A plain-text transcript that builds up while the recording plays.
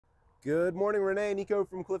Good morning, Renee. Nico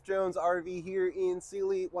from Cliff Jones RV here in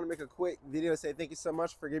Sealy. Want to make a quick video to say thank you so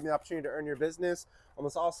much for giving me the opportunity to earn your business on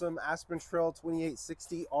this awesome Aspen Trail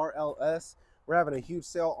 2860 RLS. We're having a huge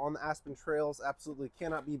sale on the Aspen Trails. Absolutely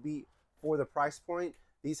cannot be beat for the price point.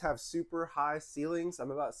 These have super high ceilings. I'm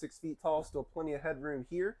about 6 feet tall, still plenty of headroom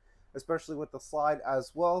here, especially with the slide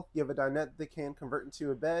as well. You have a dinette that can convert into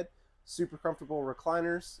a bed, super comfortable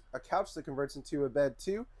recliners, a couch that converts into a bed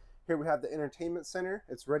too. Here we have the entertainment center.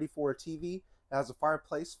 It's ready for a TV. It has a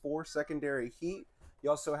fireplace for secondary heat.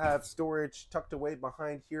 You also have storage tucked away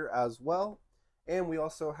behind here as well. And we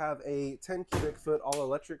also have a 10 cubic foot all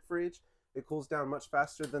electric fridge. It cools down much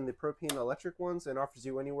faster than the propane electric ones and offers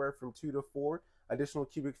you anywhere from 2 to 4 additional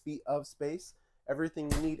cubic feet of space.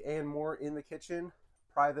 Everything you need and more in the kitchen.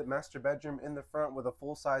 Private master bedroom in the front with a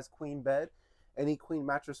full-size queen bed. Any queen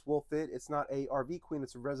mattress will fit. It's not a RV queen,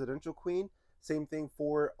 it's a residential queen. Same thing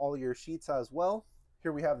for all your sheets as well.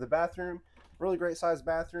 Here we have the bathroom, really great sized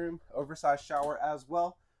bathroom, oversized shower as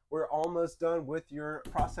well. We're almost done with your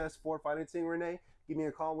process for financing, Renee. Give me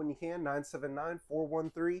a call when you can,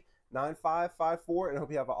 979-413-9554, and I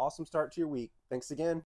hope you have an awesome start to your week. Thanks again.